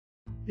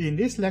In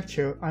this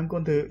lecture, I'm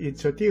going to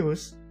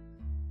introduce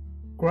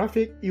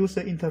graphic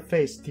user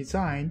interface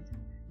design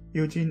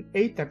using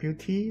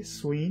AWT,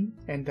 Swing,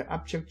 and the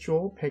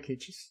objectdraw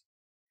packages.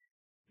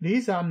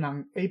 These are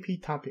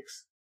non-AP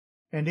topics,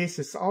 and this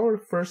is our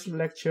first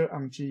lecture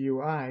on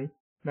GUI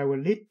that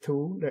will lead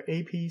to the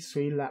AP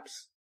 3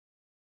 labs.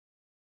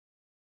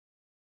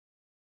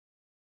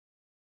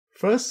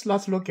 First,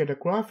 let's look at the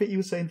graphic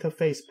user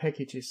interface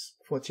packages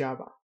for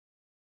Java.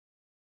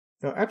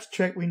 The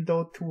Abstract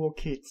Window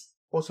Toolkit,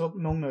 also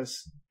known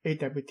as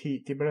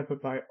AWT,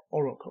 developed by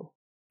Oracle,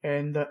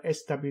 and the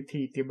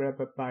SWT,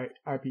 developed by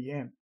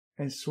IBM,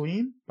 and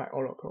Swing by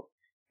Oracle,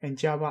 and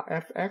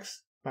Javafx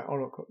by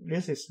Oracle.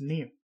 This is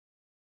new.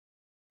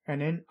 And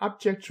then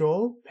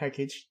objectdraw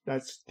package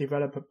that's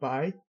developed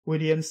by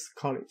Williams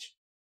College.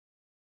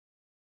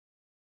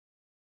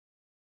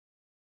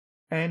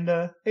 And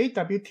the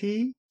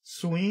AWT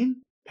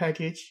Swing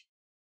package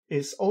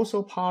is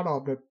also part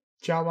of the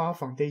Java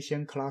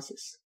Foundation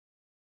classes.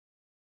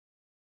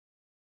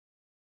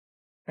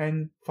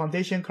 And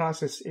Foundation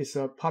classes is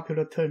a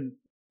popular term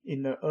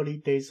in the early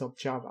days of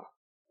Java.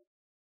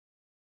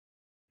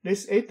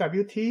 This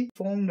AWT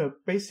forms the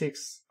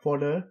basics for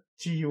the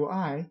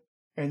GUI,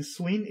 and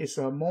Swing is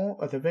a more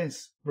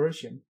advanced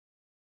version.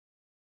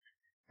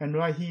 And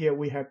right here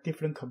we have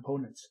different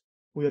components.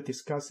 We'll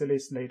discuss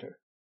this later.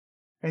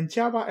 And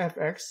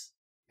JavaFX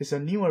is a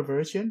newer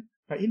version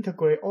that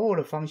integrates all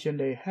the functions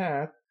they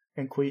have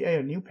and create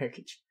a new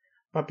package.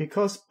 But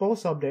because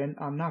both of them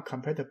are not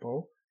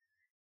compatible,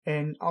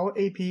 and our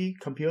AP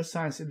computer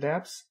science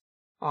labs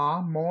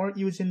are more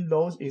using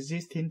those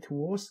existing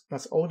tools,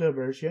 that's older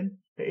version,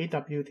 the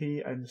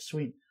AWT and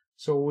Swing.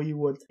 So we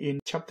would, in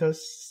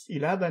chapters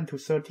 11 to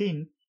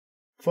 13,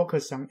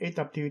 focus on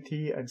AWT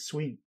and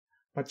Swing.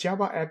 But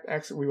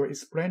JavaFX, we will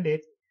explain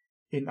it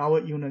in our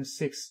Unit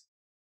 6.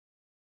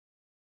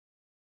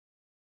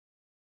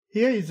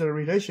 Here is the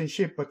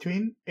relationship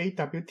between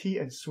AWT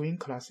and Swing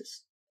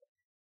classes.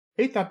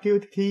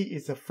 AWT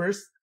is the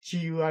first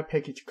GUI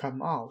package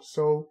come out,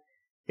 so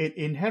it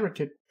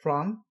inherited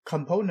from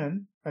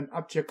component and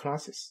object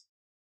classes.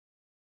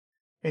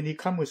 And it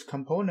comes with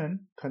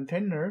component,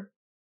 container,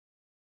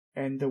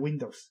 and the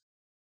windows.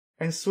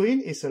 And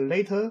Swing is a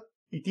later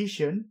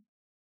edition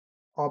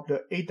of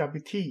the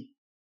AWT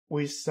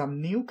with some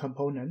new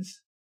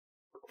components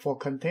for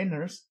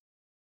containers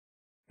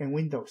and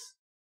windows.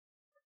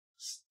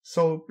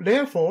 So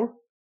therefore,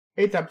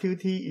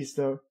 AWT is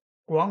the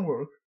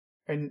groundwork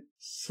and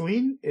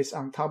Swing is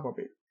on top of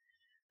it.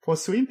 For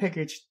Swing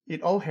package,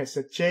 it all has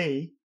a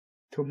J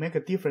to make a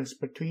difference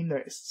between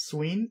the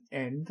Swing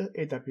and the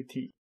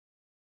AWT.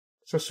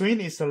 So Swing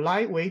is a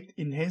lightweight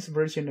enhanced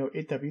version of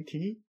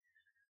AWT.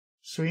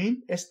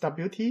 Swing,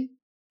 SWT,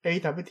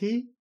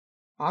 AWT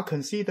are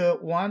considered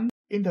one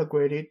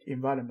integrated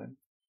environment.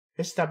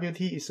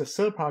 SWT is a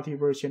third-party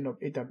version of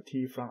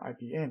AWT from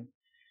IBM.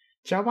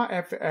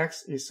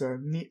 JavaFX is a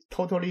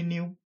totally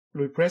new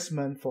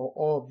replacement for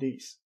all of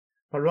these.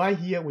 But right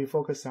here, we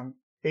focus on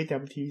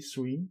AWT,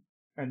 Swing,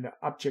 and the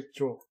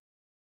objectdraw.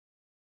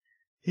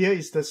 Here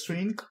is the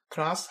Swing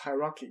class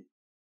hierarchy.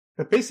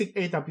 The basic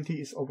AWT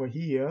is over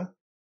here,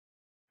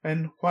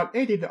 and what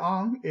added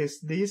on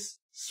is these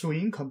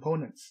Swing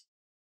components.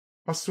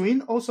 But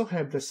Swing also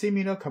have the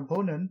similar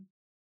component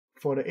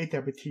for the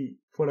AWT,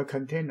 for the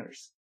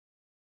containers.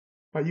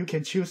 But you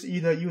can choose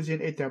either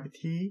using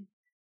AWT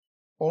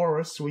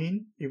or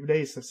Swing if there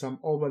is some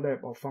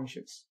overlap of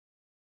functions.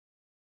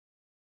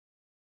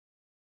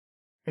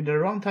 And the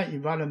runtime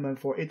environment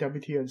for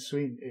AWT and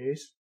Swing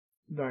is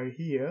right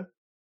here.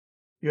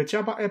 Your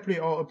Java applet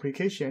or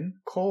application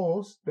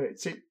calls the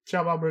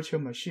Java virtual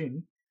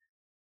machine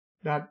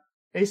that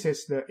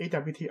access the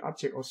AWT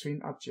object or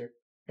Swing object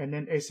and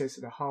then access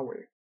the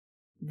hardware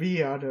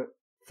via the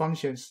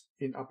functions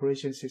in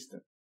operation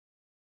system.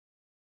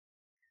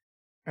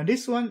 And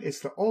this one is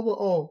the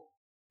overall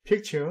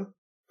picture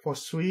for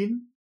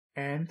Swing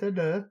and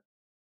the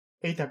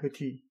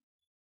AWT.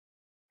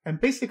 And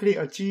basically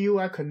a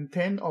GUI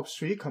contains of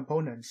three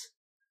components.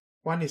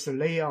 One is a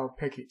layout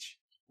package,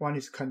 one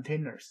is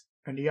containers,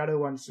 and the other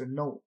one is a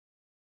node.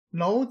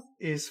 Node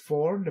is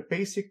for the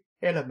basic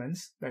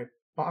elements like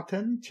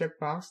button,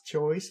 checkbox,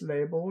 choice,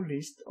 label,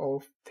 list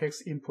of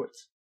text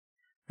inputs.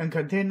 And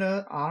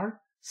container are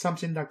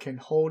something that can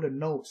hold the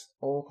nodes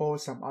or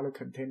hold some other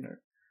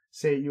container.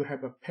 Say you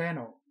have a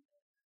panel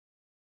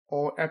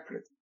or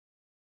applet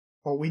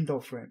or window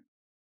frame.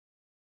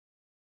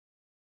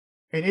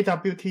 And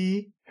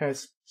AWT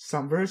has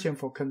some version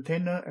for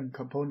container and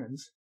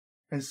components,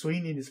 and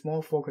Swing is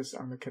more focused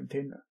on the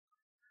container.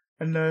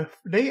 And the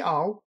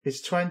layout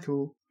is trying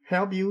to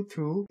help you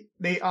to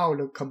lay out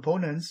the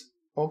components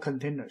or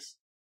containers.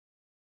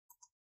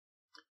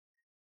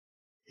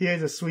 Here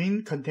is the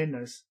Swing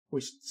containers,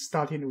 which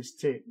starting with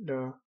J,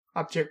 the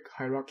object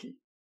hierarchy.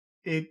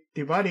 It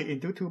divided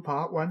into two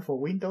parts, one for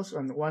Windows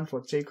and one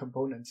for J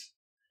components.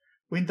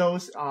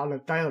 Windows are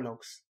the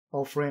dialogues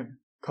or frame.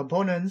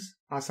 Components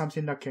are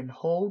something that can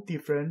hold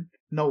different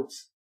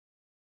nodes.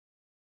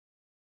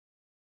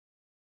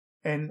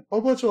 And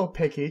overall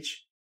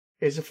package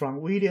is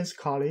from Williams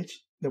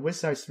College. The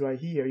website is right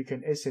here. You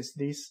can access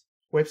this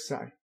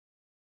website.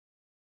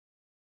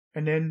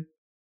 And then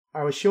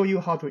I will show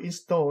you how to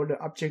install the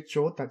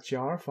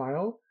objectdraw.jar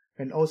file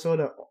and also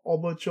the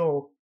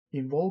objectdraw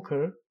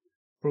invoker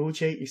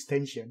BlueJ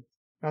extension.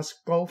 Let's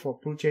go for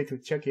BlueJ to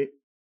check it.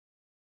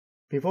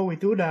 Before we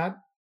do that,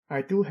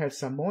 I do have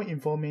some more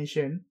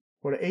information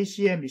for the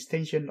ACM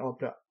extension of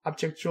the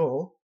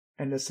objectdraw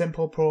and the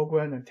sample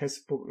program and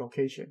textbook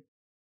location.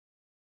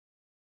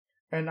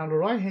 And on the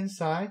right hand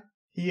side,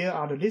 here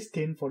are the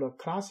listing for the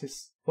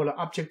classes for the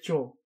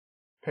objectdraw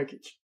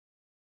package.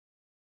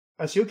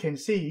 As you can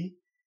see,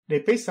 they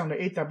based on the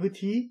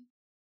AWT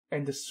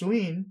and the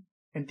Swing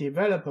and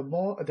develop a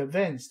more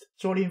advanced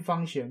drawing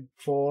function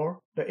for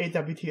the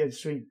AWT and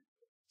Swing.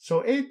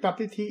 So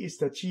AWT is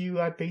the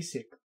GUI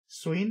basic.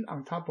 Swing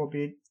on top of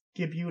it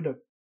give you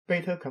the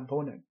beta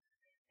component.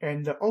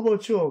 And the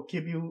objectdraw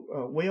give you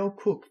a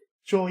well-cooked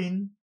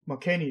drawing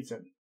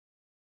mechanism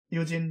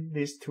using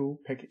these two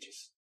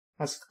packages.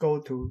 Let's go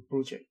to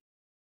BlueJ.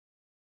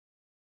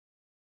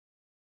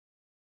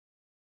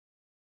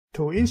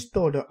 To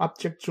install the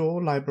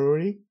objectdraw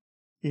library,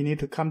 you need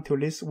to come to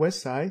this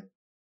website,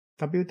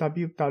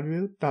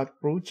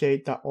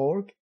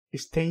 www.bluej.org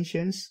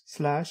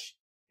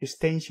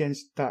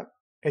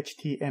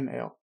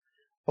extensions/extensions.html.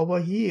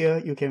 Over here,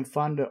 you can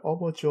find the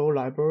objectdraw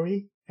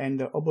library and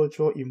the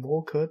objectdraw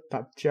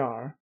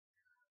invoker.jar.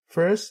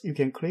 First, you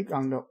can click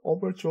on the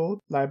objectdraw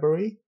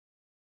library,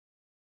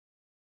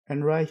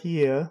 and right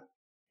here,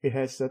 it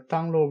has a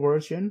download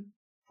version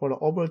for the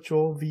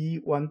objectdraw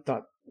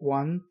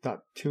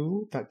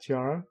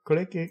v1.1.2.jar.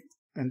 Click it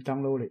and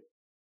download it.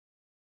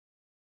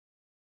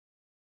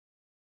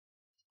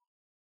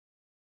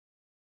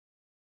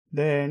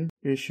 Then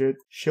you should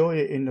show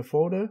it in the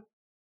folder.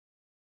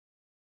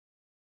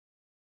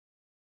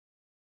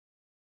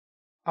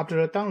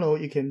 After the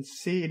download, you can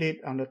see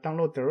it on the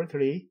download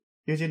directory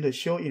using the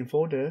show in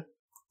folder.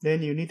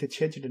 Then you need to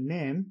change the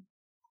name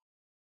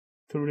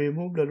to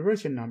remove the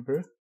version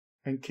number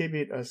and keep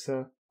it as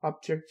a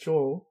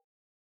objectdraw.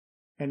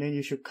 And then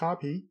you should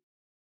copy.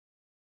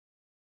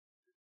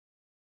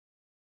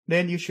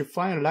 Then you should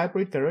find a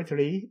library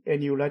directory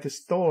and you like to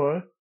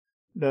store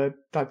the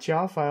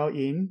 .jar file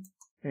in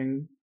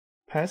and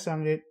pass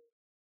on it.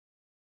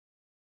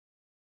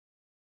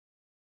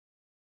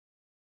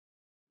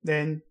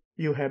 Then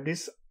you have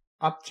this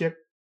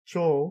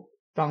objectdraw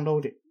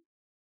downloaded.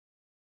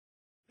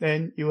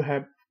 Then you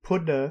have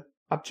put the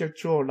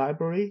objectdraw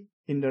library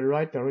in the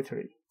right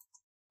directory.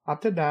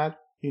 After that,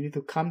 you need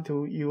to come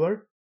to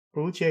your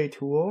BlueJ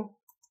tool,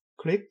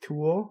 click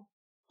tool,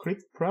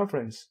 click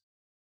preference,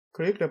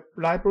 click the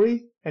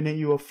library, and then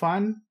you will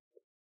find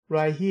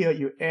right here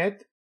you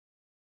add,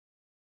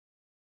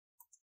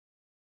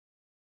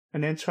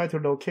 and then try to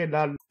locate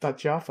that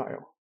 .jar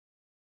file.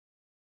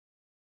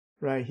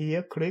 Right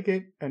here, click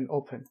it and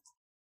open.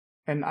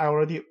 And I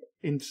already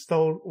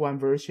installed one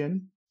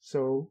version,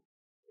 so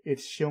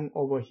it's shown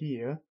over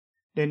here.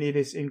 Then it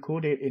is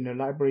included in the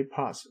library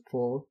path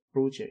for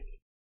BlueJ.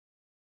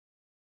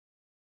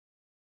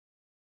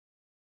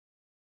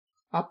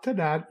 After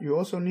that, you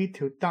also need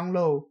to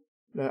download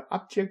the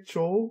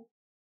objectdraw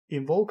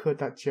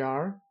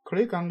invoker.jar.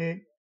 Click on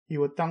it, you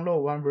will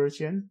download one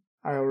version.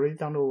 I already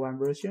downloaded one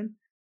version.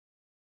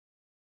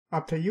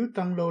 After you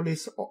download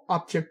this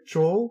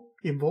objectdraw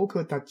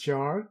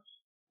invoker.jar,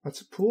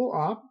 let's pull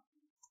up.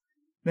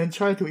 Then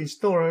try to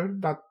install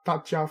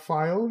that .jar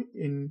file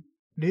in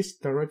this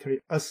directory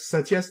as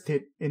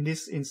suggested in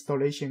this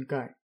installation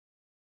guide.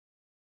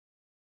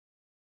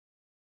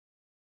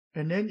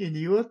 And then in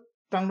your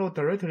download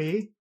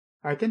directory,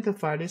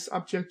 identify this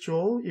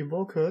objectdraw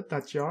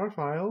invoker.jar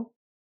file,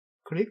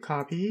 click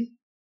copy,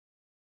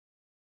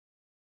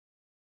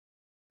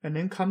 and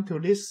then come to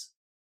this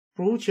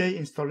BlueJ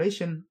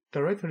installation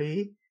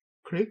directory,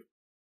 click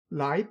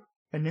live,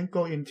 and then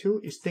go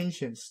into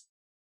extensions,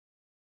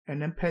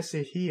 and then paste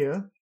it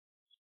here.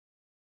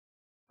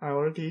 I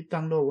already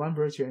downloaded one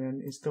version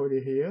and installed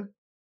it here.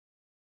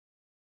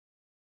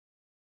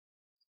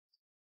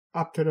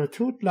 After the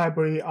two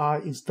libraries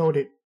are installed,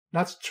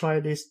 let's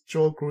try this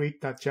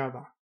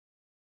drawgrid.java.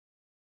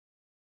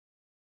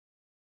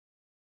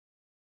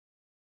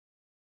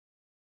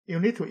 You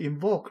need to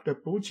invoke the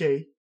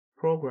BlueJ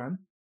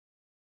program.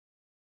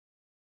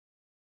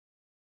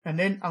 And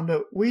then on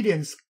the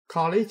Williams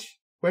College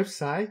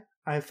website,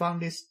 I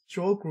found this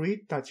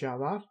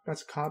drawgrid.java.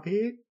 Let's copy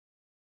it.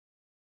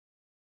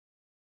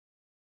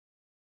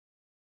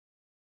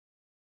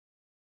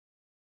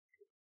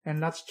 And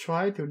let's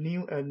try to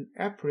new an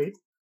applet.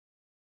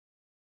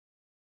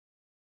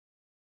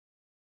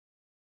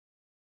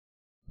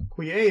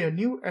 Create a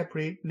new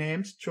applet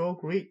named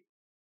drawgrid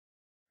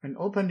and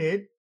open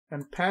it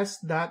and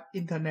paste that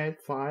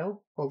internet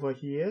file over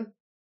here,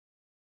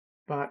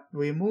 but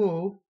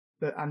remove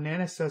the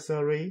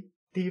unnecessary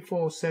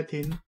default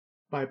setting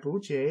by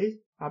BlueJ.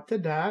 After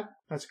that,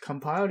 let's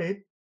compile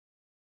it.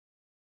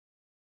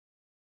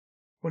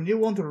 When you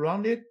want to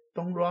run it,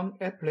 don't run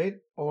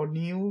applet or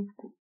new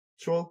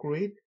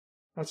drawgrid.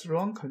 Let's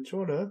run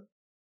controller.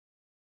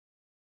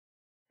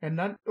 And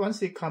then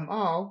once it come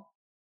out,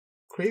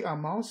 click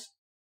on mouse,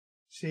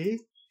 see,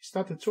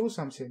 start to draw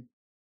something.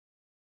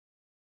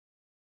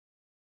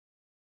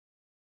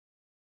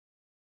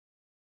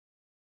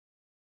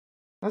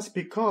 That's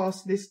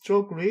because this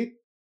draw grid,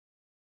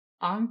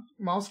 on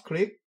mouse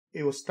click,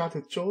 it will start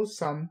to draw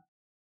some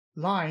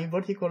line,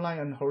 vertical line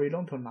and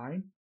horizontal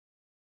line.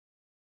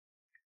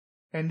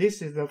 And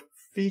this is the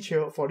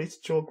feature for this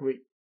draw grid.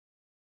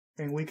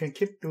 And we can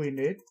keep doing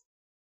it.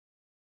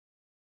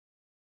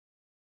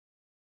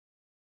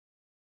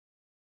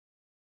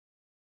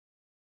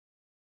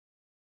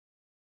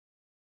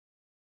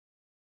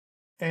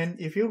 And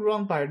if you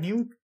run by a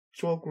new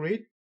draw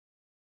grid,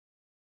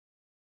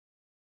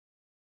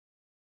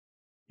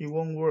 it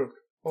won't work.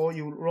 Or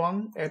you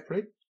run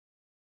applet,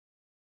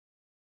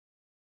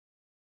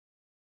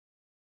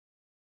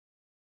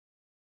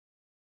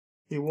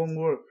 it won't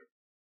work.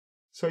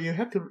 So you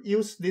have to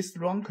use this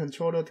run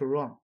controller to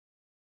run.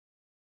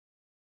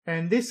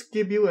 And this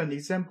gives you an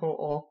example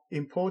of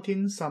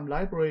importing some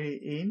library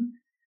in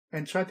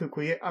and try to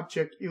create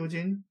object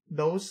using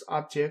those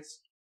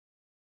objects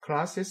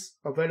classes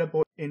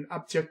available in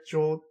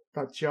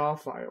objectdraw.jar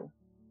file.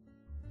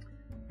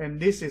 And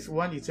this is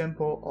one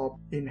example of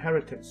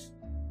inheritance.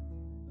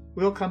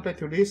 We'll come back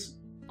to this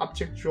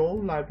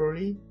objectdraw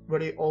library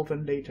very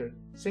often later.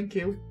 Thank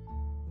you.